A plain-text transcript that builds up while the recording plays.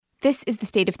This is the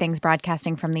State of Things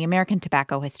broadcasting from the American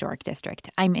Tobacco Historic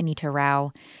District. I'm Anita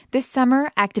Rao. This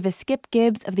summer, activist Skip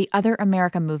Gibbs of the Other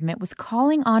America movement was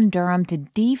calling on Durham to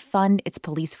defund its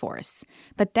police force.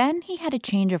 But then he had a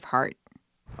change of heart.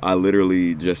 I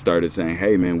literally just started saying,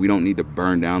 hey, man, we don't need to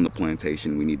burn down the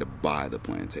plantation. We need to buy the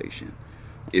plantation.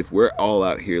 If we're all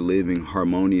out here living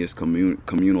harmonious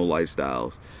communal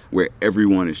lifestyles where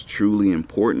everyone is truly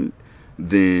important,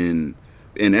 then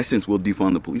in essence, we'll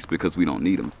defund the police because we don't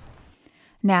need them.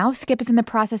 Now, Skip is in the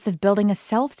process of building a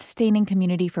self-sustaining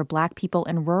community for Black people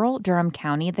in rural Durham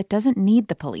County that doesn't need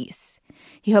the police.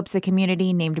 He hopes the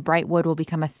community, named Brightwood, will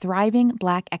become a thriving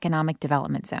Black economic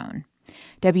development zone.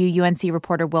 WUNC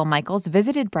reporter Will Michaels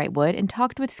visited Brightwood and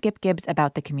talked with Skip Gibbs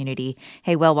about the community.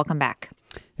 Hey, Will, welcome back.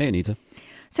 Hey, Anita.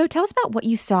 So tell us about what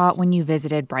you saw when you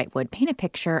visited Brightwood. Paint a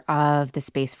picture of the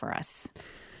space for us.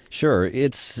 Sure.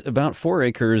 It's about 4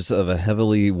 acres of a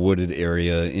heavily wooded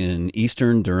area in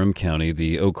eastern Durham County,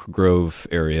 the Oak Grove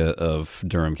area of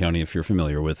Durham County, if you're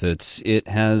familiar with it. It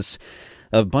has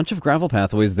a bunch of gravel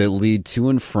pathways that lead to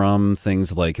and from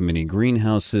things like mini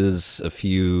greenhouses, a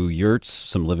few yurts,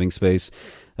 some living space,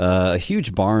 a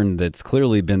huge barn that's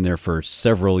clearly been there for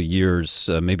several years,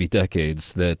 maybe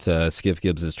decades, that Skip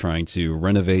Gibbs is trying to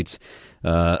renovate,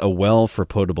 a well for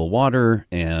potable water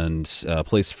and a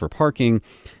place for parking,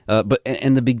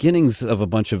 and the beginnings of a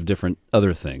bunch of different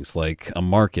other things, like a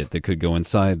market that could go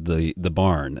inside the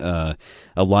barn, a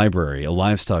library, a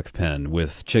livestock pen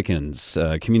with chickens,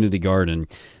 a community garden.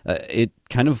 It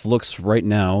kind of looks right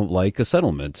now like a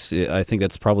settlement. I think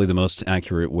that's probably the most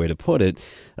accurate way to put it.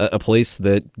 A place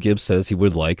that Gibbs says he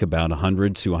would like about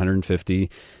 100 to 150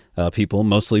 people,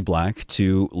 mostly Black,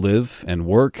 to live and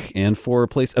work, and for a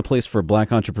place for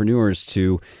Black entrepreneurs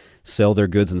to sell their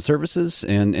goods and services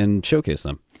and showcase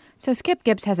them. So Skip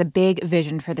Gibbs has a big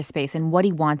vision for the space and what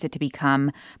he wants it to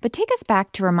become. But take us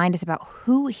back to remind us about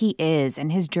who he is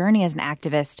and his journey as an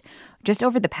activist. Just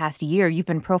over the past year, you've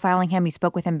been profiling him. You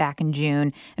spoke with him back in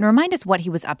June. And remind us what he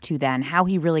was up to then, how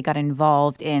he really got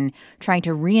involved in trying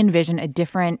to re-envision a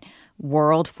different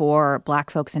world for Black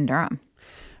folks in Durham.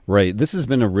 Right. This has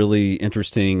been a really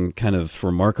interesting, kind of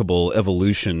remarkable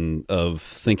evolution of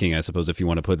thinking, I suppose, if you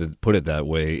want to put it that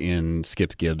way, in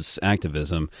Skip Gibbs'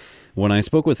 activism. When I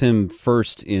spoke with him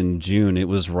first in June, it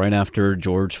was right after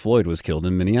George Floyd was killed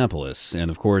in Minneapolis. And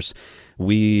of course,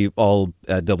 we all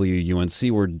at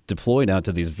WUNC were deployed out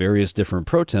to these various different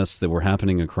protests that were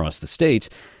happening across the state.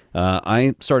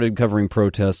 I started covering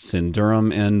protests in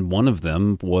Durham, and one of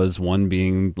them was one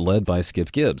being led by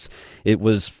Skip Gibbs. It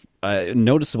was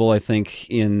noticeable, I think,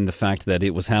 in the fact that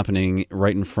it was happening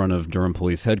right in front of Durham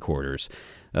Police Headquarters.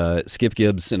 Skip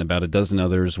Gibbs and about a dozen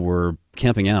others were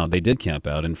camping out. They did camp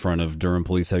out in front of Durham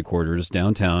Police Headquarters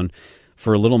downtown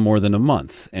for a little more than a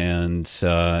month, and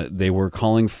they were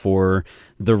calling for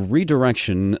the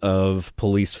redirection of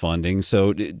police funding.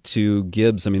 So to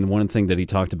Gibbs, I mean, one thing that he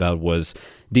talked about was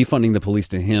defunding the police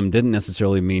to him didn't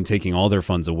necessarily mean taking all their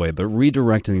funds away, but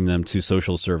redirecting them to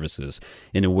social services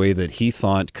in a way that he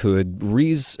thought could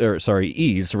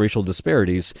ease racial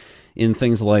disparities in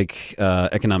things like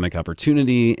economic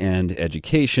opportunity and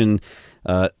education.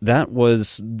 That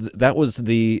was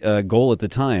the goal at the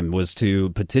time, was to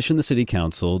petition the city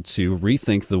council to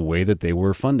rethink the way that they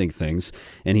were funding things.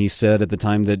 And he said at the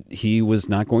time that he was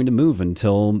not going to move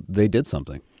until they did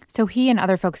something. So he and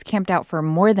other folks camped out for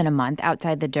more than a month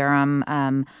outside the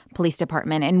Durham Police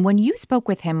Department. And when you spoke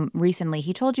with him recently,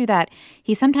 he told you that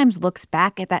he sometimes looks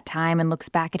back at that time and looks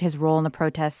back at his role in the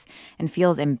protests and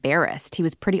feels embarrassed. He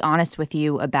was pretty honest with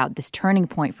you about this turning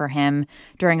point for him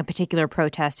during a particular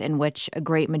protest in which a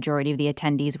great majority of the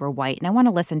attendees were white. And I want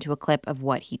to listen to a clip of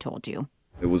what he told you.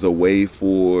 It was a way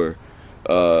for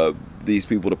these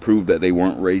people to prove that they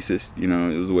weren't racist. You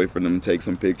know, it was a way for them to take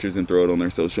some pictures and throw it on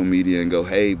their social media and go,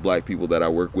 hey, Black people that I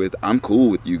work with, I'm cool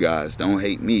with you guys. Don't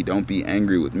hate me. Don't be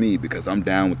angry with me because I'm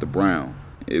down with the brown.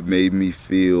 It made me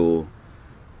feel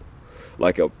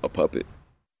like a puppet.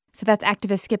 So that's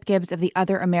activist Skip Gibbs of the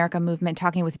Other America movement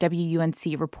talking with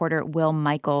WUNC reporter Will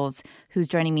Michaels, who's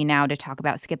joining me now to talk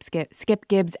about Skip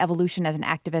Gibbs' evolution as an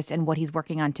activist and what he's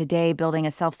working on today, building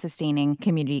a self-sustaining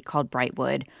community called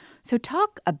Brightwood. So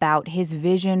talk about his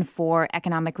vision for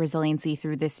economic resiliency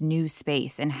through this new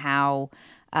space and how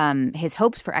his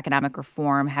hopes for economic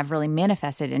reform have really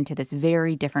manifested into this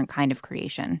very different kind of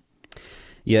creation.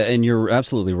 Yeah, and you're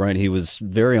absolutely right. He was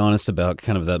very honest about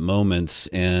kind of that moment,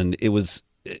 and it was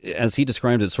as he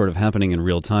described it, sort of happening in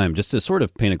real time. Just to sort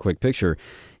of paint a quick picture,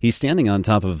 he's standing on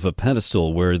top of a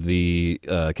pedestal where the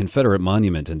Confederate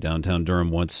monument in downtown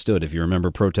Durham once stood. If you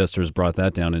remember, protesters brought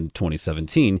that down in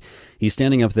 2017. He's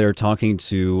standing up there talking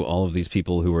to all of these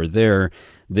people who are there.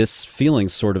 This feeling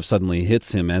sort of suddenly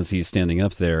hits him as he's standing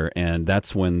up there, and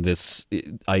that's when this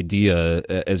idea,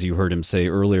 as you heard him say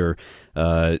earlier,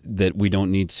 that we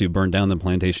don't need to burn down the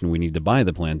plantation, we need to buy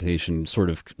the plantation, sort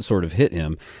of hit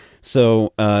him.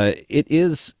 So it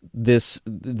is this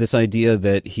idea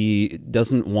that he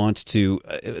doesn't want to.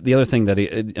 The other thing that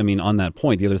on that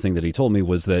point, the other thing that he told me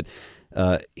was that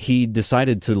he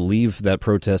decided to leave that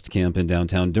protest camp in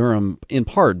downtown Durham in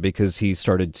part because he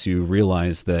started to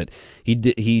realize that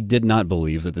he did not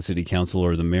believe that the city council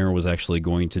or the mayor was actually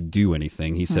going to do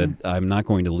anything. He said, I'm not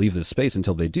going to leave this space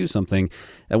until they do something.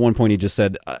 At one point, he just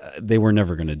said they were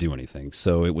never going to do anything.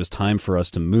 So it was time for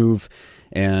us to move.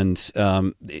 And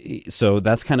so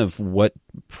that's kind of what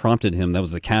prompted him. That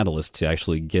was the catalyst to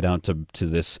actually get out to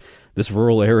this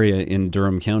rural area in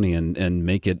Durham County and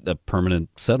make it a permanent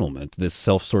settlement, this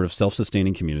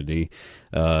self-sustaining community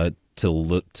to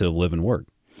live and work.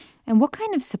 And what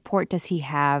kind of support does he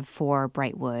have for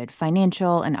Brightwood,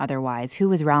 financial and otherwise?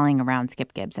 Who is rallying around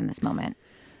Skip Gibbs in this moment?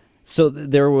 So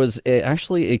there was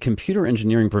actually a computer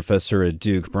engineering professor at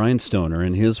Duke, Brian Stoner,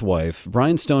 and his wife.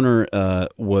 Brian Stoner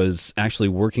was actually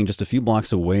working just a few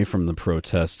blocks away from the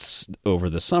protests over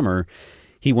the summer.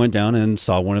 He went down and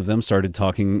saw one of them, started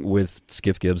talking with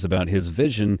Skip Gibbs about his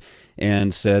vision,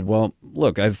 and said, well,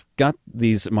 look, I've got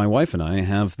my wife and I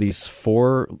have these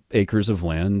 4 acres of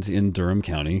land in Durham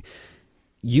County.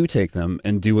 You take them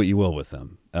and do what you will with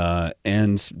them.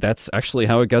 And that's actually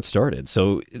how it got started.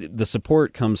 So the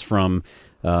support comes from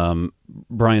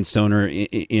Brian Stoner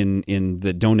in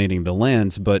the donating the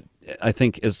land. But I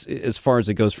think as far as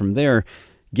it goes from there,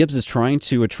 Gibbs is trying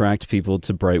to attract people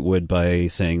to Brightwood by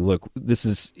saying, look,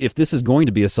 if this is going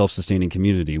to be a self-sustaining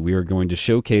community, we are going to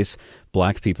showcase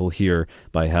Black people here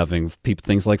by having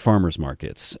things like farmers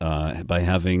markets, by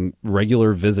having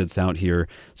regular visits out here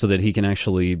so that he can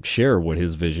actually share what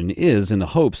his vision is in the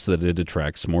hopes that it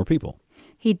attracts more people.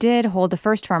 He did hold the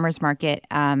first farmers market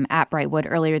at Brightwood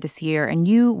earlier this year, and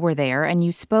you were there, and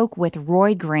you spoke with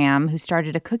Roy Graham, who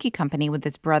started a cookie company with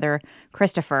his brother,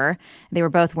 Christopher. They were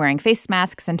both wearing face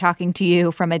masks and talking to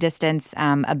you from a distance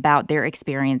about their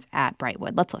experience at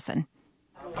Brightwood. Let's listen.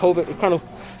 COVID kind of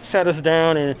sat us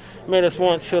down and made us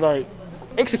want to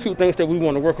execute things that we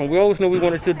want to work on. We always knew we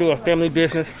wanted to do a family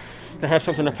business, to have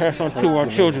something to pass on to our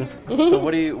children. So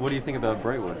what do you think about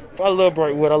Brightwood? I love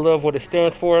Brightwood. I love what it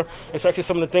stands for. It's actually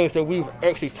some of the things that we've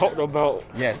actually talked about.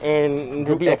 Yes. And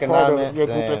to be a part of group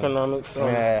economics.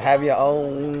 Have your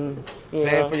own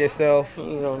thing for yourself.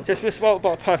 Just all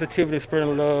about positivity,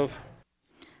 spreading love.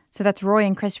 So that's Roy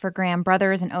and Christopher Graham,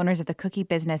 brothers and owners of the cookie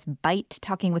business Bite,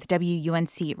 talking with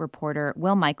WUNC reporter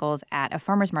Will Michaels at a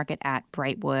farmer's market at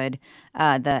Brightwood,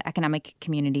 the economic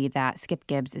community that Skip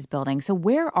Gibbs is building. So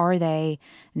where are they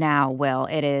now, Will?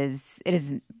 It is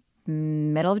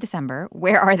middle of December.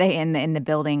 Where are they in the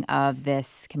building of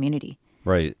this community?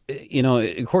 Right.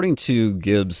 According to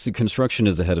Gibbs, the construction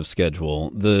is ahead of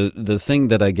schedule. The thing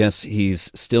that I guess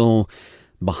he's still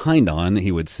behind on,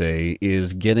 he would say,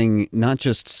 is getting not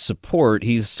just support.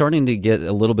 He's starting to get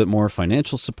a little bit more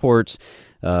financial support,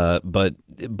 but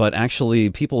actually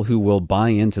people who will buy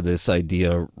into this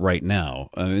idea right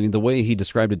now. I mean, the way he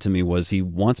described it to me was he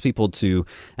wants people to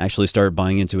actually start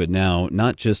buying into it now,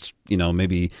 not just,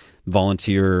 maybe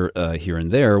volunteer here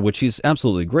and there, which he's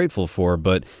absolutely grateful for,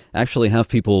 but actually have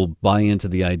people buy into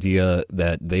the idea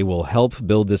that they will help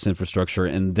build this infrastructure,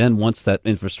 and then once that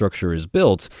infrastructure is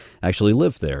built, actually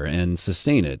live there and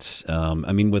sustain it.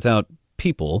 Without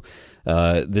people,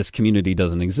 this community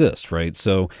doesn't exist, right?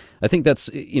 So I think that's,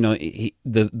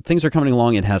 the things are coming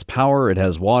along. It has power, it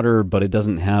has water, but it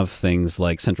doesn't have things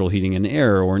like central heating and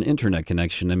air or an internet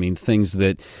connection. I mean, things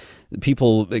that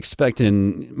people expect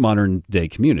in modern day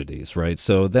communities, right?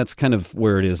 So that's kind of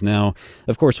where it is now.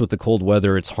 Of course, with the cold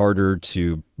weather, it's harder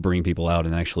to bring people out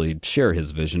and actually share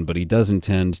his vision, but he does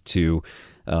intend to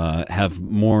have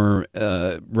more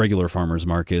regular farmers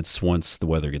markets once the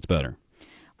weather gets better.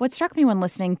 What struck me when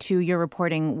listening to your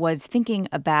reporting was thinking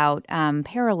about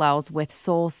parallels with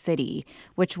Soul City,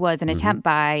 which was an attempt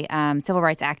by civil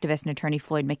rights activist and attorney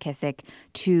Floyd McKissick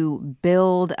to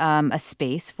build a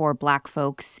space for Black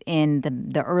folks in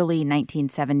the early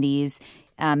 1970s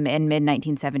and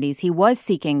mid-1970s. He was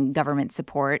seeking government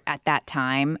support at that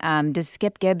time. Does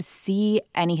Skip Gibbs see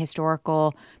any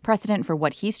historical precedent for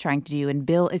what he's trying to do, and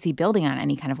is he building on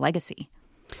any kind of legacy?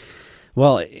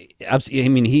 Well, I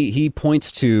mean, he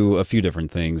points to a few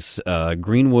different things.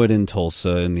 Greenwood in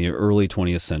Tulsa in the early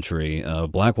 20th century,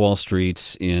 Black Wall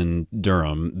Street in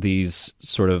Durham, these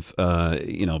sort of,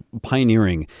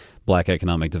 pioneering Black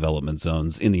economic development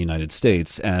zones in the United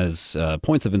States as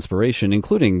points of inspiration,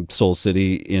 including Soul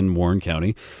City in Warren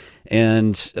County.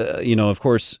 And, of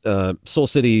course, Soul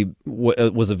City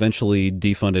was eventually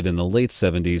defunded in the late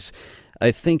 70s.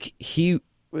 I think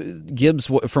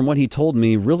Gibbs, from what he told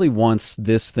me, really wants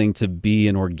this thing to be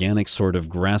an organic sort of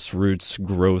grassroots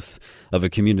growth of a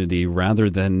community rather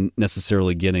than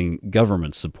necessarily getting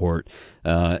government support.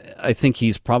 I think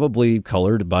he's probably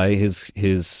colored by his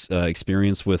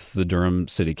experience with the Durham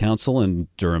City Council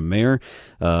and Durham Mayor,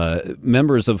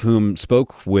 members of whom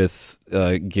spoke with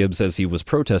Gibbs as he was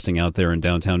protesting out there in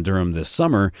downtown Durham this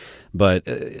summer, but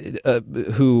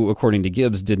who, according to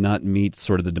Gibbs, did not meet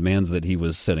sort of the demands that he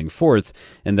was setting forth,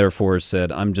 and therefore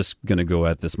said, I'm just going to go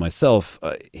at this myself.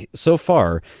 So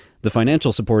far, the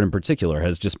financial support in particular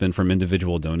has just been from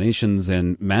individual donations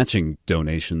and matching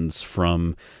donations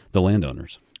from the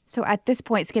landowners. So at this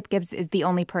point, Skip Gibbs is the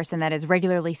only person that is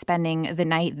regularly spending the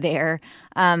night there.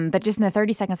 But just in the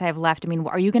 30 seconds I have left, I mean,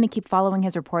 are you going to keep following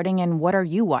his reporting, and what are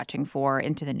you watching for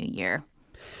into the new year?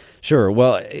 Sure.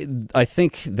 Well, I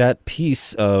think that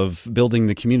piece of building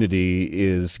the community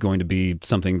is going to be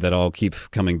something that I'll keep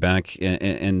coming back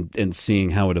and seeing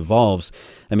how it evolves.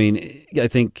 I mean, I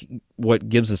think what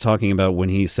Gibbs is talking about when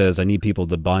he says, I need people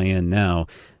to buy in now,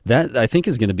 that I think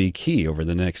is going to be key over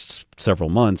the next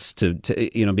several months to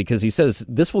because he says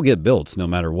this will get built no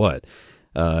matter what.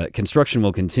 Construction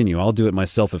will continue. I'll do it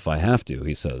myself if I have to,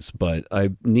 he says, but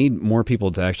I need more people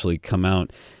to actually come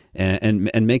out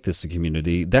and make this a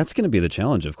community. That's going to be the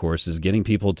challenge, of course, is getting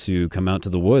people to come out to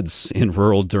the woods in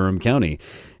rural Durham County,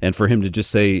 and for him to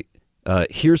just say,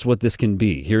 here's what this can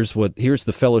be. Here's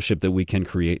the fellowship that we can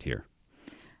create here.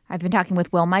 I've been talking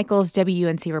with Will Michaels,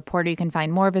 WUNC reporter. You can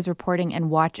find more of his reporting and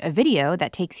watch a video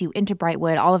that takes you into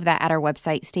Brightwood. All of that at our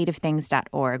website,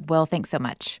 stateofthings.org. Will, thanks so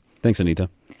much. Thanks, Anita.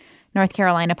 North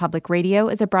Carolina Public Radio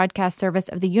is a broadcast service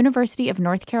of the University of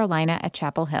North Carolina at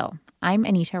Chapel Hill. I'm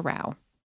Anita Rao.